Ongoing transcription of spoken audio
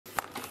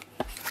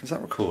Is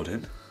that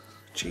recording?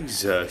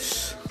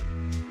 Jesus.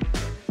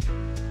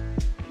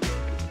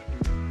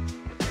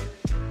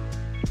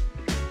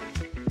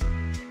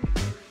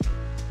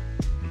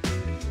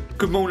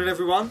 Good morning,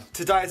 everyone.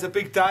 Today is a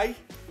big day.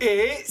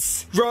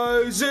 It's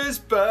Rosa's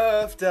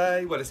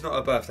birthday. Well, it's not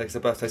her birthday because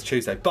her birthday's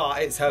Tuesday,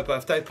 but it's her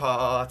birthday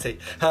party.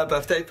 Her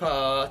birthday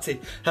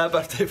party. Her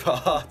birthday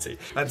party.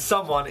 And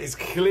someone is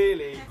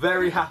clearly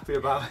very happy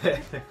about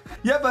it.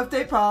 Your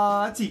birthday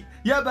party.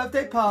 Your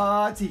birthday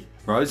party.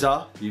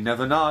 Rosa, you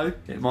never know.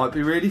 It might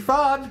be really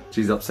fun.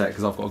 She's upset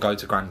because I've got to go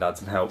to Grandad's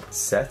and help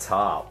set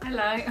up.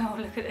 Hello. Oh,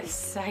 look at this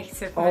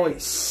state of Oh,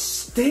 it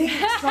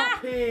stinks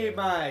up here,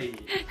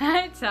 mate. No,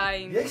 it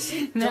don't. Yes,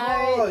 it No,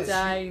 does. it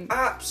don't.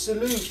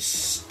 Absolute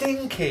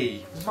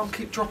stinky. Mum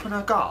keep dropping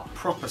her gut.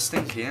 Proper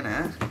stinky,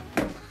 innit?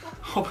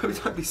 Oh, baby,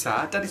 don't be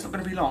sad. Daddy's not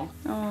going to be long.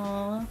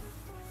 Aww.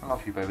 I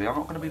love you, baby. I'm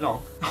not going to be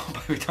long.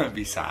 Oh, baby, don't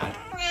be sad.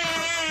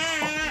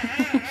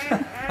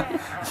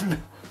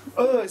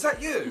 Oh, is that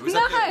you? Is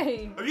that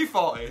you? Have you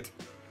farted?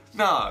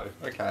 No.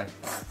 Okay.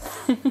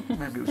 Maybe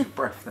it was your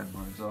breath then,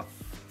 Rosa.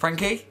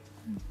 Frankie?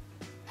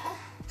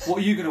 What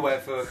are you going to wear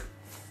for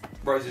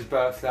Rosa's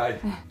birthday?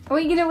 What are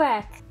you going to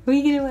wear? What are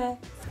you going to wear?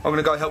 I'm going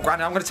to go help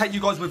Grandad. I'm going to take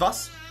you guys with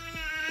us.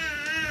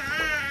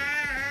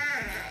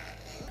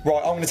 Right,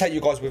 I'm going to take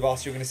you guys with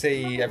us. You're going to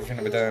see everything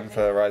that we're doing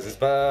for Rosa's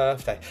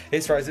birthday.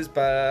 It's Rosa's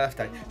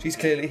birthday. She's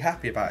clearly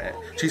happy about it.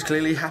 She's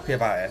clearly happy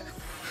about it.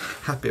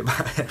 Happy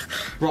about it.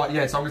 Right,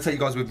 yeah, so I'm going to take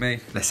you guys with me.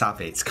 Let's have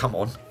it. Come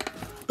on.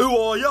 Who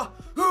are ya?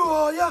 Who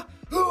are ya?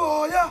 Who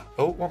are ya?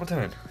 Oh, what am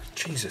I doing?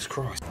 Jesus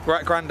Christ. We're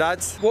at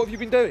Grandad's. What have you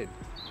been doing?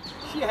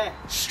 Yeah.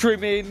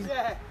 Strimming.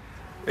 Yeah.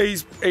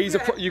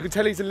 You can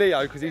tell he's a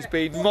Leo because he's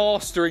been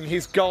mastering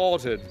his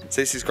garden.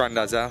 So this is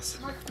Grandad's house.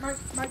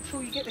 Make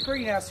sure you get the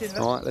greenhouse in.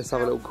 All right, let's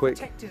have a little quick.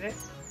 Protected it.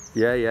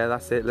 Yeah,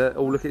 that's it. Look,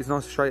 look at his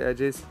nice straight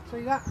edges.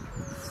 See that?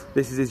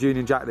 This is his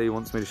Union Jack that he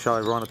wants me to show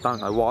everyone. I don't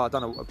know why. I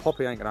don't know.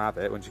 Poppy ain't gonna have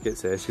it when she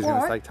gets here. She's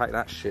gonna say, take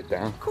that shit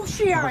down. Of course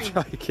she I'm ain't.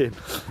 joking.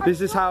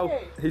 This is how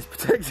he's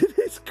protected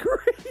his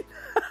green.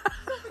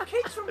 The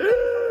kids from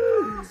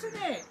the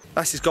isn't it?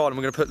 That's his garden.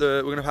 We're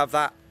gonna have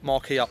that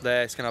marquee up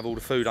there. It's gonna have all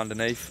the food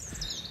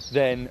underneath.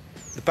 Then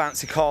the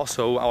bouncy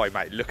castle. Oh wait,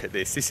 mate, look at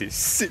this. This is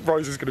sick.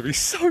 Rosa's gonna be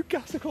so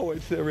gassed. I can't wait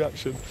to see her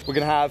reaction. We're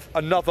gonna have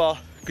another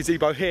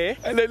gazebo here,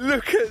 and then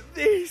look at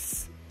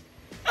this.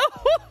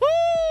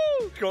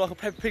 Got like a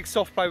Peppa Pig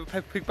soft play with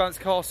Peppa Pig bouncy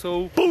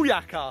castle.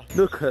 Booyaka!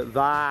 Look at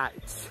that,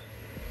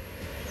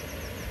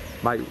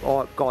 mate.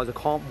 Oh, guys, I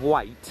can't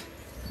wait.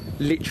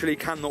 Literally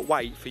cannot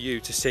wait for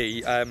you to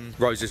see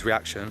Rosa's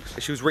reaction.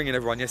 She was ringing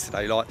everyone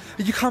yesterday like,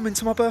 are you coming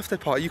to my birthday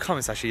party? Are you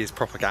coming? So she is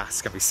proper gas.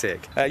 It's gonna be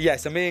sick. Yeah,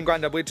 so me and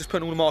Grandad, we're just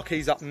putting all the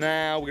marquees up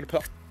now. We're gonna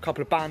put up a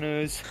couple of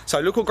banners. So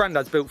look what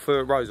Grandad's built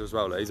for Rosa as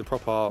well. Look. He's a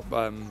proper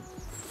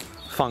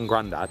fun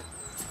Grandad.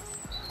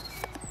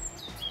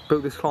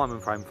 Built this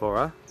climbing frame for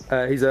her.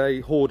 He's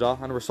a hoarder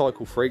and a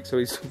recycle freak, so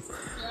he's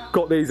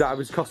got these out of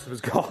his customers'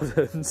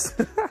 gardens.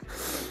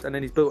 And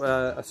then he's built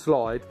a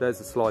slide.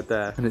 There's a slide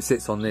there, and it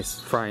sits on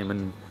this frame,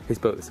 and he's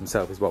built this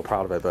himself. He's well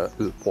proud of it, but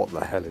what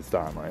the hell is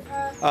that,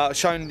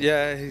 mate?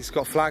 Yeah, he's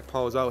got a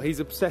flagpole as well. He's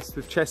obsessed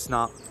with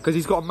chestnut, because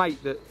he's got a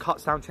mate that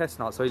cuts down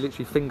chestnut, so he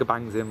literally finger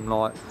bangs him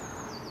like,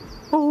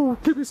 oh,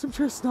 give me some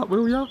chestnut,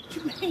 will ya?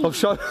 I'll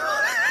show.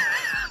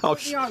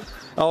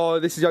 Oh,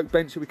 this is the oak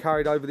bench that we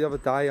carried over the other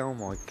day. Oh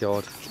my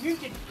God. You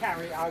didn't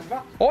carry it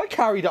over. I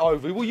carried it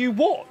over. Well, you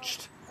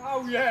watched.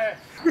 Oh yeah.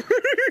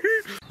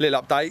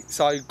 Little update.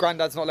 So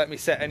Grandad's not let me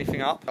set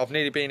anything up. I've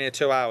nearly been here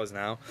 2 hours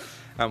now,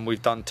 and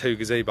we've done 2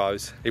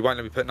 gazebos. He won't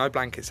let me put no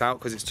blankets out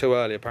because it's too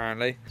early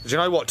apparently. Do you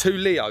know what? 2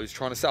 Leos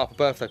trying to set up a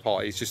birthday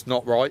party is just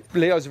not right.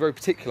 Leos are very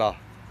particular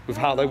with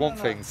how they want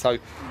things. So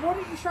why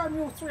didn't you show me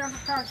your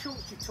 £300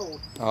 shorts you torn?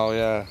 Oh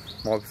yeah,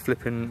 my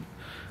flipping.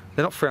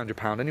 They're not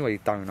 £300 anyway, you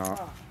donut.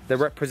 Oh.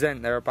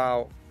 They're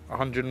about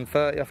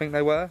 130, I think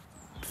they were.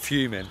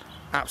 Fuming,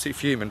 absolutely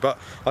fuming. But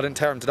I didn't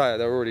tear them today.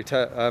 They were already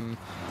torn.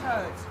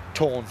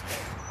 Torn?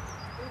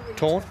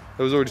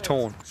 It was already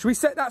torn. Should we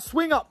set that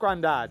swing up,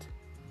 Grandad?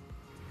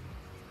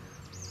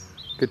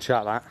 Good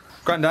chat, that.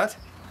 Grandad?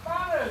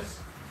 Banners.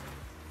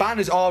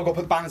 Banners. Oh, I've got to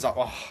put the banners up.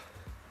 Oh.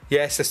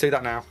 Yes, let's do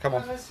that now. Come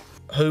on.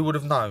 Who would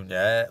have known,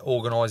 yeah,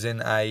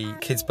 organising a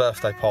kid's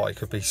birthday party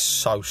could be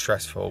so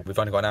stressful. We've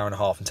only got an hour and a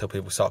half until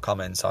people start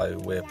coming, so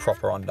we're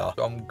proper under.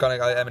 I'm going to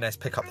go to M&S,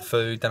 pick up the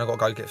food, then I've got to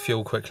go get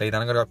fuel quickly, then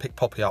I'm going to go pick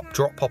Poppy up,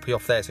 drop Poppy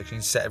off there so she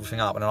can set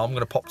everything up, and then I'm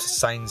going to pop to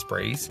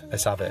Sainsbury's.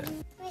 Let's have it.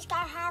 Let's go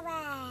have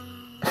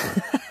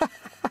it.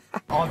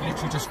 I've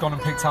literally just gone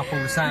and picked up all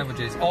the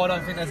sandwiches. Oh, I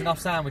don't think there's enough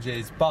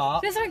sandwiches,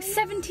 but... There's like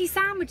 70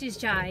 sandwiches,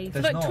 Jay, for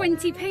there's like not.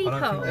 20 people. I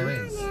don't think there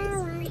is.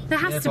 There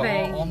has to be.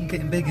 I'm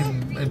getting big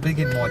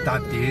in my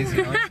dad years,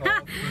 you know,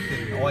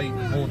 so I eat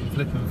more than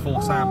flipping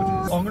 4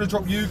 sandwiches. I'm going to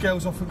drop you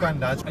girls off with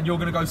Grandad, and you're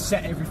going to go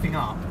set everything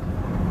up.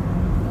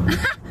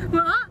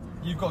 What?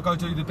 You've got to go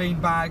do the bean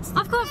bags.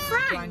 I've got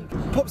Frank.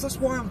 Pops, that's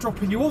why I'm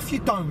dropping you off, you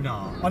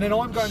donut. And then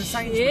I'm going to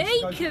Sainsbury's.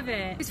 Cheek of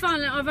it. It's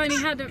fine, I've only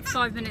had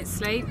 5 minutes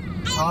sleep.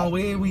 Oh,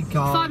 here we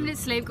go. 5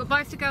 minutes sleep, got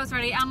both the girls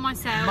ready and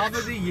myself. Mother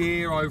of the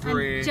year over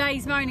here.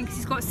 Jay's moaning because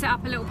he's got to set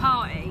up a little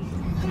party.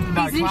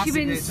 No, He's literally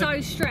been so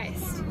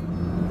stressed.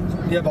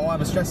 Yeah, but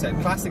I'm a stress head.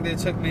 Classically, it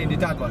took me and your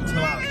dad like 2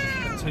 hours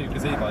just to put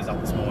 2 gazebos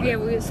up this morning. Yeah,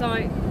 well, it's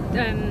like...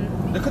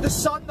 Look at the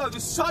sun though, the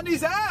sun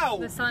is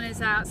out! The sun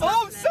is out.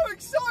 Oh, I'm so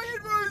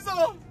excited,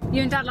 Rosa!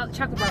 You and Dad like the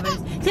Chuckle Brothers.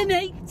 To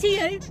me, to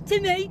you, to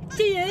me,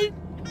 to you.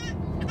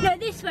 No,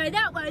 this way,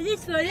 that way,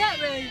 this way, that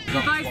way.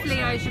 You're both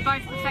Leos, you're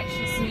both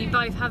perfectionists, and you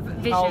both have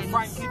visions. Oh,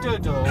 Frankie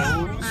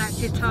Doodles.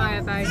 She's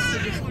tired, babe.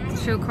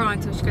 She'll cry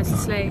until she goes to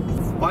sleep.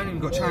 I ain't even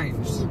got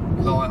changed.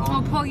 Like,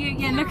 Oh, poor you.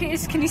 Yeah, look at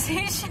his. Can you see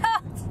his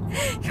shorts?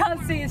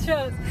 Can't see his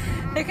shorts.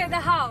 Look at the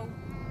whole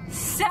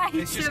state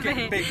It's just of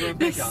getting it. bigger and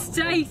The bigger.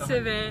 state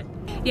of it.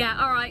 Yeah,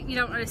 alright, you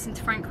don't want to listen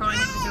to Frank crying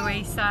either, do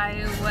we? So,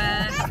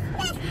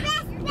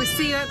 we'll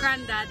see you at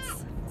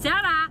Grandad's.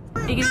 Ta-da!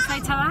 Are you going to say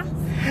ta-da?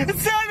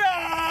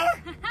 Ta-da!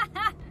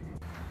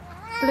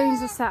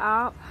 Balloons are set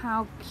up.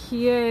 How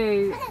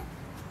cute.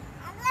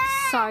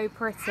 So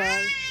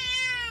pretty.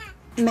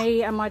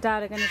 Me and my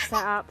dad are going to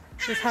set up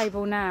the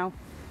table now.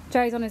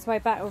 Joe's on his way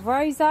back with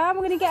Rosa. And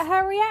we're going to get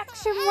her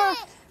reaction.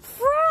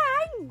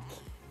 Frank!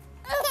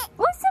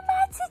 What's the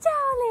matter,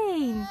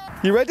 darling?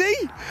 You ready?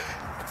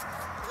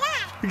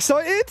 Yeah.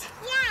 Excited?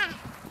 Yeah.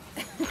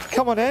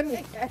 Come on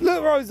then.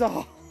 Look, Rosa.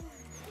 Wow!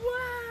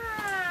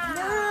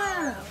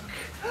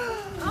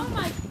 Oh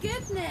my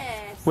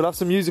goodness! We'll have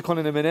some music on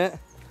in a minute.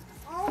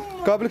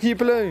 Go have a look at your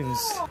balloons.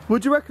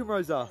 What do you reckon,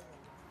 Rosa?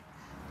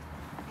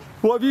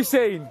 What have you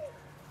seen?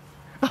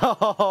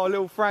 Oh,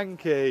 little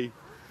Frankie.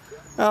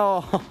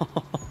 Oh.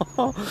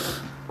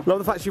 Love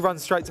the fact she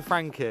runs straight to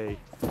Frankie.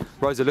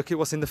 Rosa, look at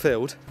what's in the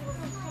field.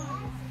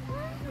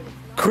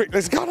 Quick,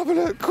 let's go and have a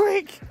look,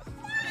 quick!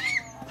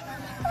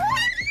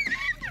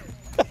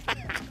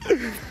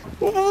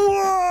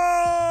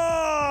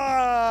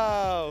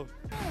 Whoa!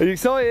 Are you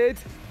excited?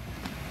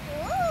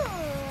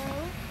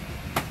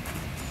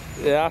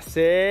 Yeah, that's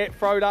it.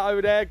 Throw that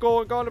over there. Go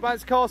on to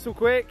bounce castle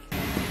quick.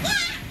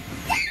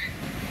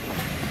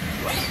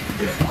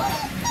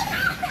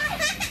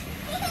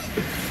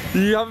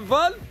 You having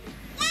fun?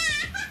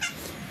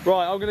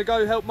 Right, I'm going to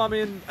go help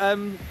Mummy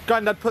and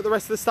Grandad put the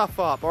rest of the stuff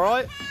up,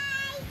 alright?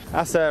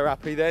 That's her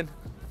happy then.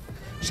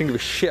 She didn't give a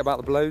shit about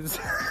the balloons.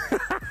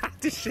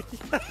 Did she?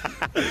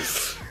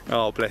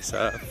 Oh, bless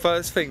her.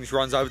 First thing, she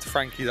runs over to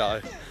Frankie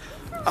though.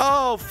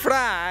 Oh,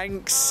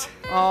 Franks!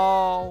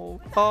 Oh,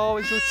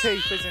 it's your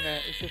teeth, isn't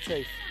it? It's your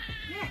teeth.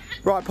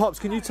 Right, Pops,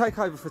 can you take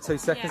over for 2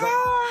 seconds?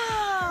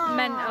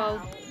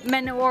 Mental.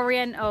 Mental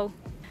Oriental.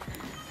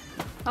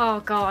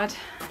 Oh, God.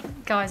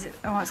 Guys,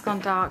 it's gone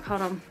dark.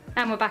 Hold on.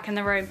 And we're back in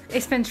the room.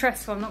 It's been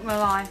stressful, I'm not going to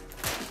lie.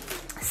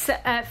 So,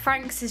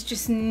 Franks is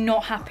just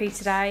not happy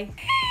today.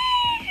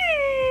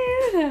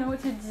 I don't know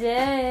what to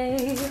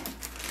do.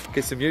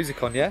 Get some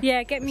music on, yeah?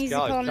 Yeah, get music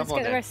go. on. Come Let's on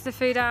get the then. rest of the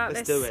food out.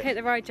 Let's do it. Hit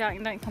the road, Jack,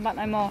 and don't come back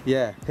no more.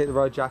 Yeah, hit the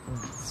road, Jack, and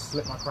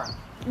slip my crap.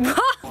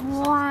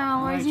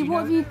 Wow, Rosie,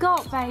 what have you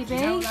got, baby? Do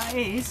you know what that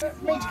is?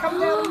 Me to come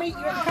down and meet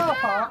you at the car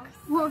park.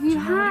 What have you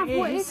had? it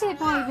What is? is it,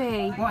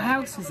 baby? What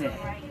house is it?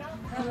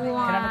 Wow. Can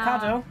I have a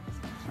cuddle?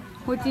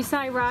 What'd you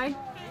say, Ray?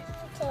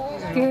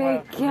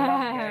 Good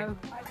girl.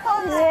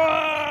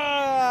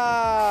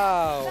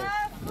 Wow!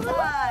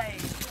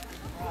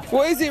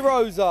 What is it,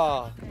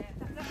 Rosa?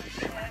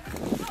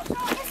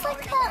 It's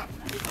like a...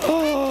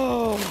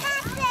 Oh!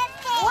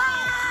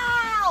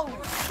 Wow!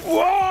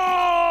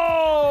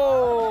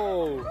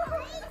 Whoa!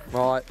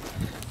 Right,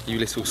 you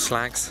little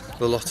slags,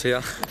 the lot of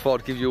you.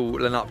 Thought I'd give you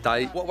all an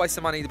update. What waste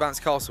of money the bounce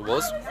castle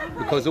was,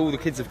 because all the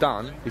kids have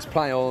done is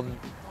play on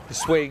the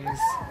swings,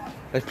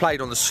 they've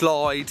played on the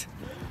slide,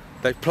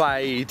 they've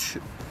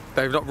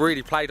not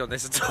really played on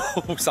this at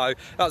all, so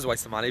that was a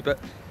waste of money, but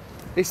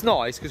it's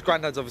nice because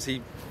Grandad's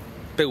obviously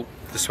built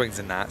the swings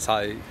and that,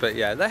 so, but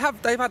yeah, they've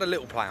had a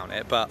little play on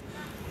it, but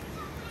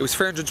it was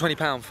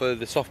 £320 for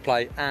the soft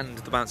play and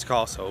the bounce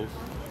castle,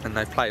 and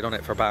they've played on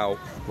it for about,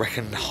 I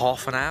reckon,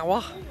 half an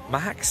hour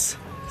max.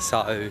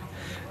 So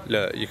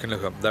look, you can look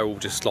at them, they're all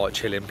just like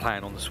chilling,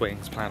 playing on the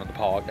swings, playing on the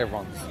park,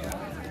 everyone's,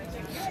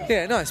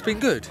 yeah, no, it's been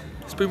good,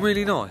 it's been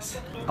really nice.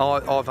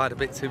 I've had a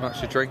bit too much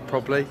to drink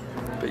probably,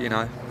 but you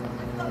know,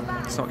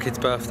 it's not a kid's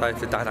birthday if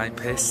the dad ain't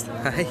pissed.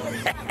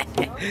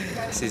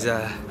 This is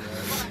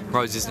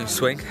Rose's new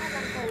swing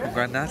from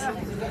Grandad.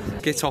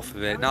 Get off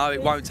of it. No,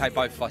 it won't take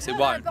both of us, it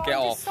won't. Get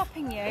I'm off. just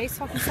stopping you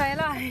so I can say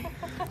hello.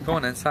 Go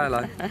on then, say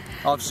hello.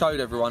 I've showed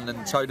everyone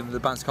and showed them the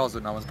bounce castle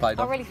that no one's played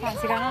I on. really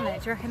fancy going on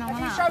it. Do you reckon I'm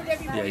on You that? showed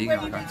everybody Yeah, you where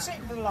can you've go. been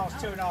sitting for the last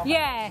 2.5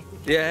 Yeah,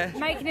 Yeah.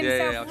 making Yeah,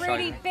 himself I'll show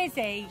really you.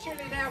 busy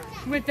Chilling out.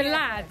 with the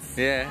lads.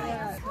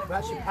 Yeah. We're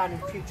actually planning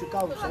future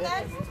goals here.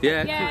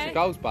 Yeah, Yeah. future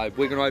goals, babe.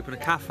 We're going to open a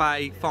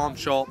cafe, farm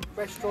shop.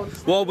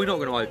 Restaurants. What are we not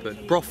going to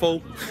open?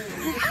 Brothel.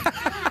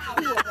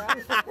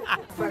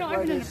 We're not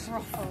opening a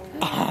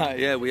brothel.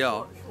 Yeah, we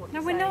are.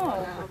 No, we're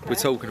not. We're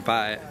talking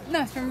about it.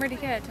 No, it's been really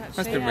good, actually.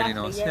 That's been really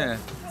nice, yeah.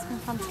 It's been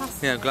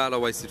fantastic. Yeah, I'm glad I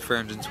wasted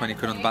 320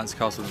 quid on the bouncy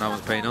castle no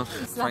one's paying on.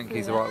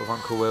 Frankie's alright with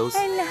Uncle Will's.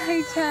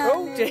 Hello, Charlie.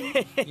 Oh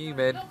dear. You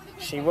men.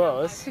 She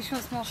was. She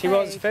wants more She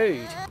wants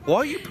food. Why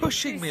are you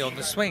pushing me on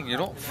the swing? You're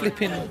not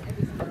flipping.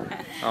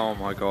 Oh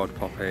my god,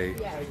 Poppy.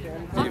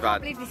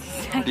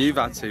 You've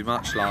had too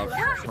much, love.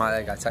 Right, there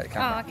you go, take the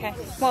camera. Oh, okay.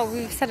 Well,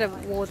 we've said a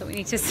word that we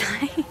need to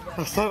say.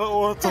 I said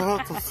what I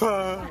had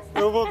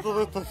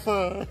to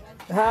say.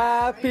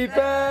 Happy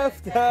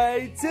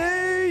birthday to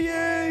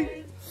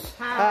you.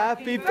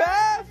 Happy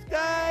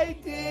birthday,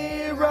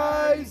 dear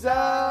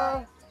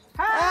Rosa.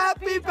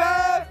 Happy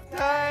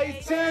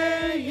birthday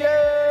to you.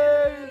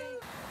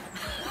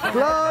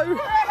 Blow.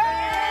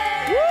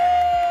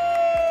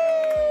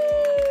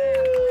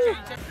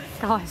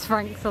 Guys,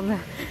 Frank's on the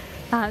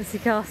bouncy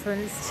castle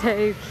and it's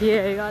too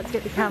cute. Let's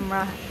get the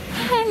camera.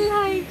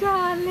 Hello,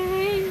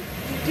 darling.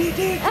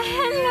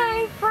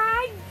 Hello,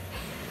 Frank.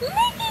 Look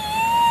at you.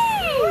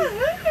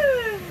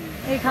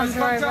 Here comes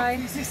Robo.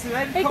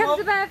 Here comes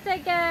the birthday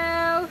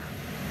girl.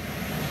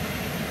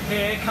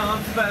 Here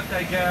comes the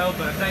birthday girl,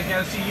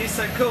 she is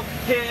so cool.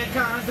 Here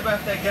comes the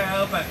birthday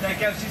girl,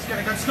 she's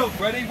gonna go to school.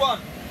 Ready? 1,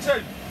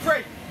 2,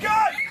 3,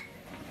 go!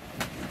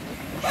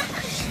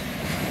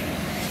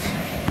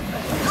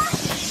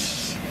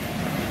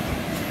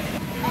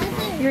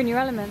 You're in your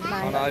element, mate.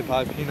 I know,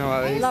 babe, you know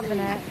how it is. Loving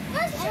it.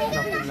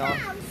 Nothing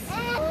nice.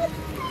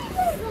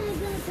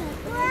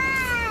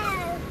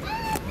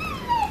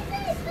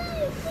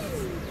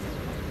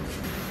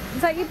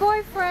 Is that your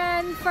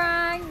boyfriend,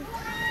 Frank?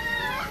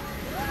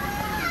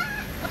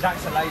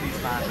 Jack's a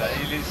ladies' man, but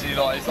he literally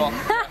like, he's like,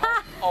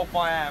 hold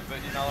my hand, but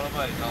you know what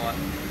I mean? Like,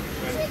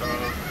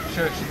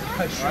 shush.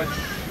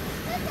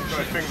 Got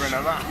his finger in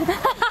her mouth.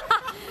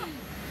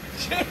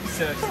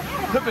 Jesus,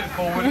 a bit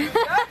forward.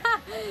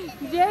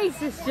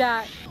 Jesus,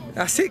 Jack.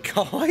 That's it,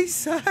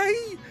 guys,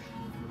 hey?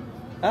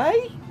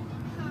 Hey?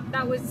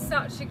 That was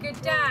such a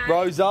good day.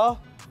 Rosa,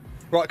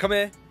 right, come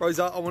here.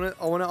 Rosa, I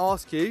wanna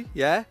ask you,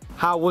 yeah?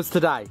 How was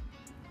today?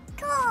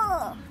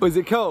 Cool. Was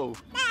it cool?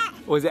 Yeah.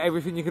 Was it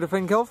everything you could have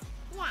think of?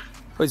 Yeah.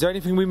 Was there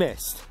anything we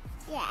missed?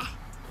 Yeah.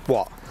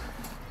 What?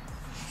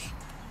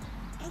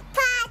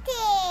 Party.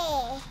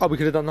 Oh, we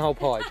could have done the whole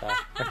party there.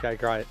 Okay,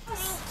 great.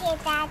 Thank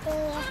you, Daddy.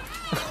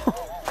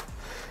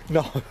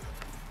 No.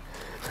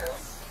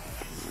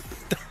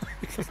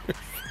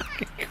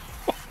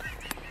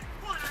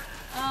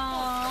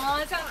 Oh,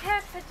 is that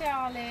Pepper,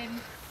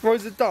 darling?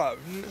 Rosa, don't.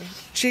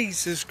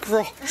 Jesus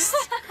Christ.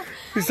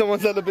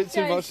 Someone's had a bit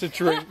too much to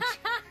drink.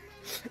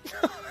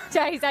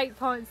 Jay's 8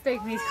 pints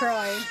deep and he's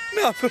crying.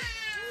 No, but...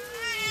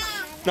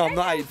 No, I'm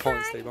not 8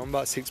 points deep. I'm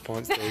about 6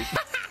 points deep.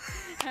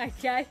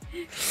 Okay.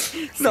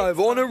 No,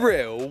 but on a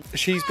real,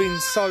 she's been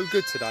so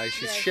good today.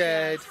 She's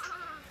shared.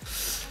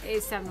 It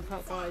is 7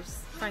 o'clock, guys.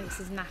 Franks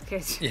is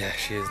knackered. Yeah,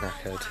 she is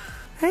knackered.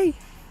 Hey.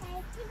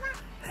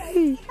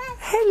 Hey.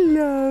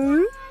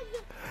 Hello.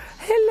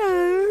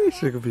 Hello.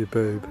 She's looking for your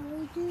boob.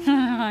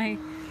 Hi.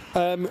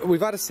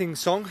 We've had a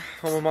sing-song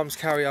on my mum's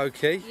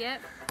karaoke.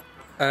 Yep.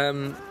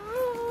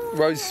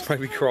 Rose made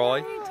me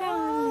cry.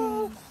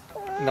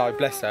 No,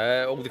 bless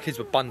her. All the kids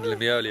were bundling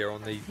me earlier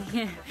on the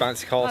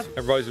bouncy castle,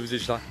 and Rosa was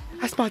just like,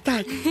 "That's my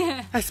dad.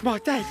 That's my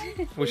dad."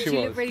 Well, she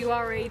was. looked really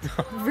worried.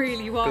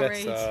 Really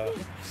worried. Bless her.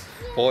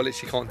 Well, I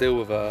literally can't deal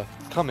with her.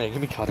 Come here,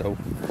 give me a cuddle.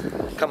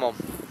 Come on.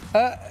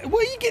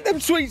 Where you get them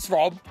sweets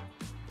from?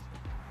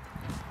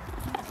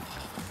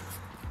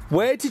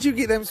 Where did you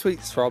get them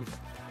sweets from?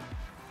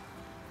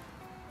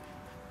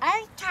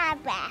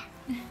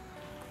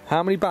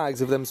 How many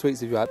bags of them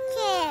sweets have you had?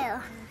 2.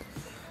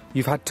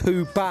 You've had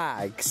 2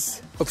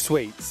 bags of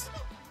sweets.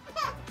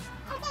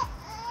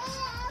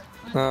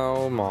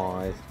 Oh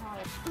my.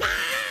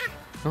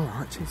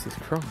 Alright, Jesus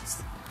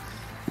Christ.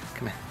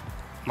 Come here.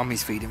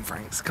 Mummy's feeding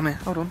Franks. Come here,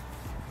 hold on.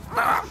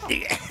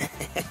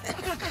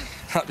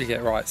 Help you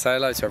get right. Say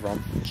hello to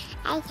everyone.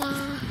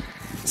 Okay.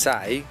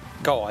 Say,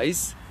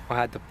 guys, I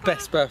had the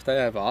best birthday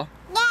ever.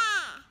 Yeah.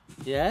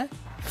 Yeah?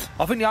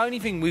 I think the only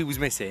thing we was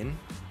missing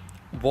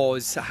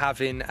was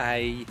having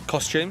a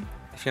costume,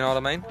 if you know what I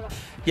mean.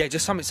 Yeah,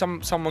 just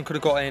something someone could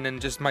have got in and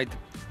just made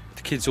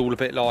the kids all a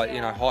bit like, you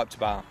know, hyped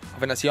about. I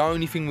think that's the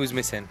only thing we was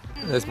missing.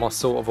 There's my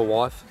sort of a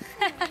wife.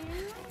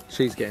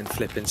 She's getting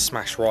flipping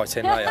smashed right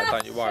in later,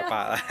 don't you worry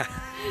about that.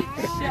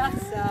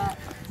 Shut up.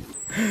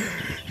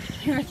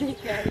 You're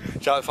ridiculous. Do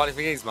you know what the funny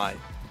thing is, mate?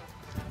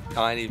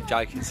 I ain't even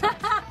joking, so.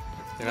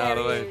 You know what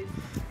I mean?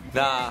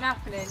 Nah. Ain't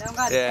happening. I'm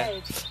going to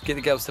bed. Get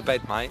the girls to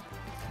bed, mate.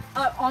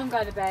 Oh, I'm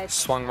going to bed.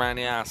 Swung round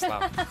the house,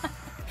 love.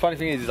 Funny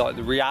thing is, like,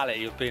 the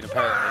reality of being a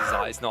parent is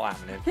like, it's not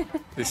happening.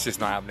 It's just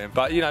not happening.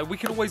 But, you know, we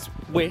can always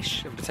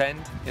wish and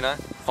pretend, you know.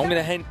 I'm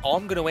gonna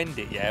end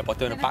it, yeah, by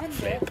doing a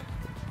backflip.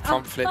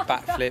 Front flip,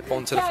 back flip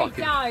onto the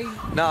fucking...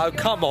 No,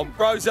 come on,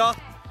 Rosa.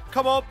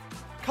 Come on.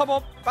 Come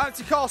on.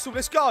 Bouncy Castle,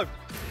 let's go.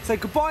 Say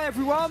goodbye,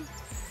 everyone.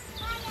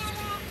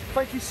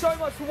 Thank you so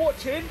much for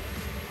watching.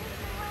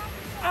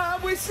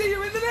 And we'll see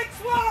you in the next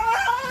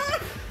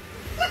one.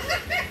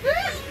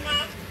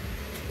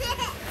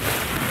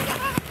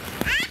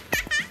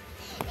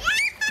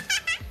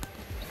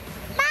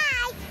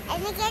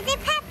 Gonna get the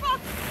pepper.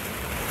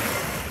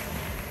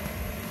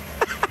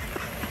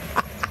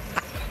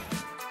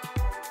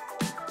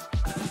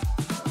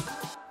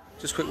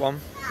 Just a quick one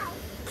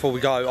before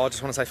we go. I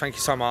just want to say thank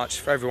you so much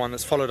for everyone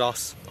that's followed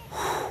us.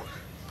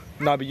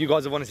 No, but you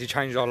guys have honestly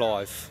changed our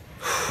life.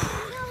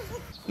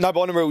 No,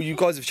 but on the real, you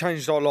guys have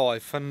changed our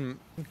life and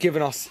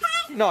given us...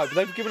 No, but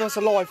they've given us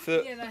a life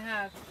that Yeah, they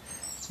have.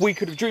 we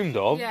could have dreamed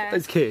of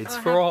as kids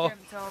I for have our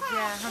dreamt of,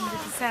 yeah,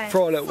 100%.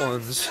 for our little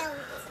ones.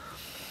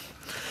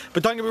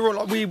 But don't get me wrong,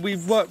 like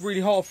we've worked really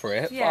hard for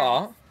it,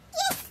 Yeah.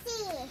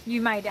 but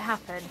You made it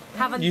happen.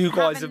 you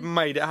guys have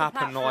made it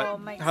happen,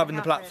 like having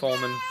the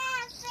platform, and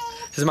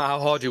it doesn't matter how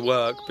hard you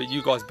work, but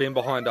you guys being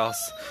behind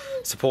us,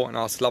 supporting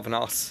us, loving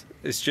us,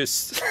 it's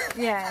just...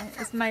 Yeah,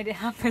 it's made it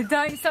happen.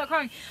 Don't start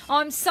crying.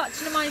 I'm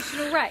such an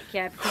emotional wreck,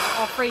 yeah, because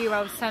our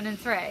 3-year-old's turning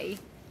 3.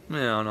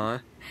 Yeah, I know.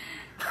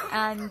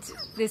 And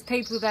there's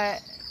people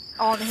that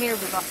aren't here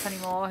with us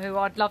anymore who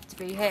I'd love to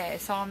be here,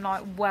 so I'm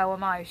like well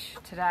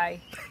emotional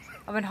today.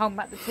 I've been holding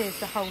back the tears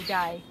the whole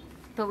day.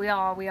 But we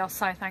are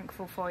so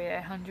thankful for you,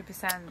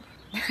 100%.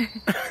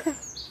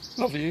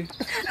 Love you.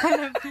 I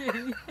love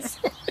you.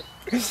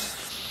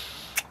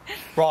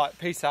 Right,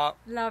 peace out.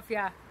 Love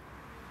ya.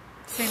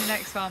 See you in the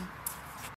next one.